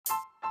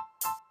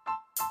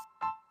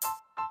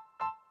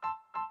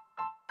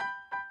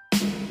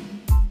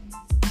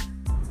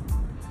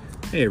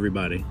Hey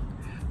everybody,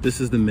 this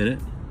is The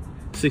Minute,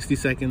 60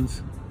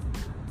 seconds,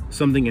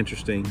 something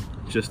interesting,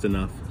 just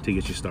enough to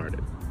get you started.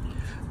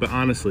 But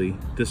honestly,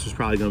 this was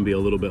probably going to be a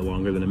little bit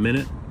longer than a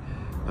minute.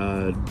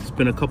 It's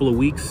been a couple of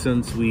weeks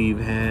since we've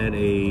had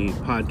a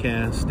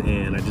podcast,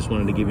 and I just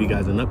wanted to give you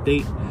guys an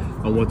update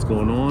on what's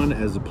going on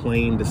as the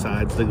plane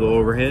decides to go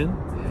overhead.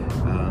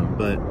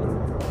 But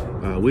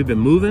we've been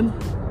moving,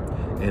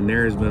 and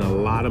there's been a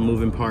lot of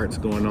moving parts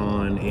going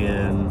on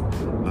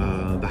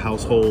in the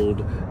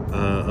household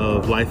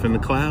of life in the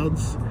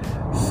clouds.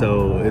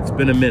 So it's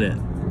been a minute,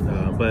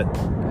 but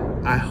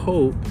I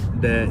hope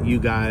that you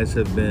guys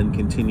have been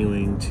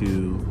continuing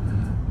to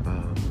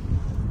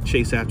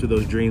chase after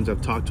those dreams.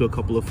 I've talked to a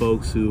couple of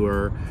folks who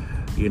are,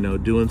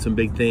 doing some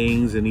big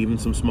things and even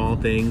some small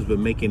things, but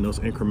making those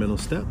incremental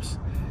steps.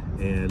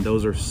 And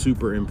those are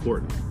super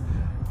important.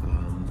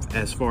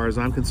 As far as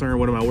I'm concerned,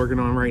 what am I working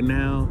on right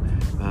now?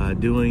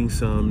 Doing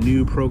some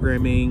new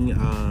programming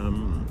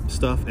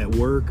stuff at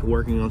work,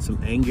 working on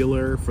some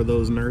Angular for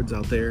those nerds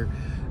out there,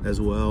 as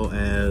well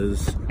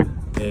as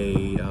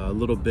a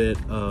little bit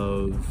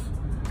of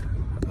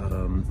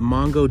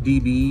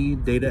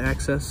MongoDB data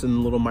access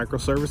and little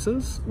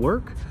microservices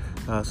work.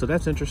 So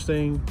that's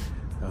interesting.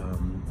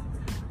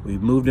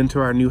 We've moved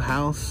into our new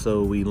house,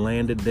 so we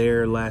landed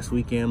there last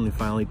weekend. We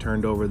finally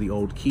turned over the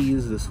old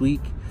keys this week.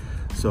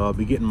 So I'll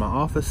be getting my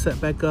office set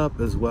back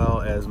up, as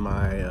well as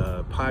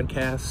my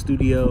podcast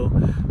studio.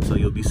 So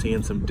you'll be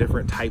seeing some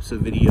different types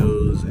of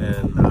videos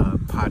and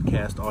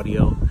podcast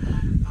audio.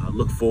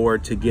 Look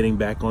forward to getting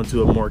back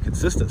onto a more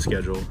consistent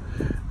schedule.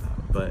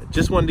 But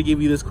just wanted to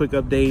give you this quick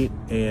update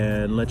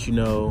and let you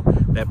know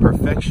that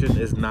perfection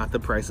is not the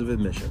price of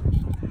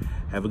admission.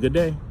 Have a good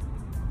day.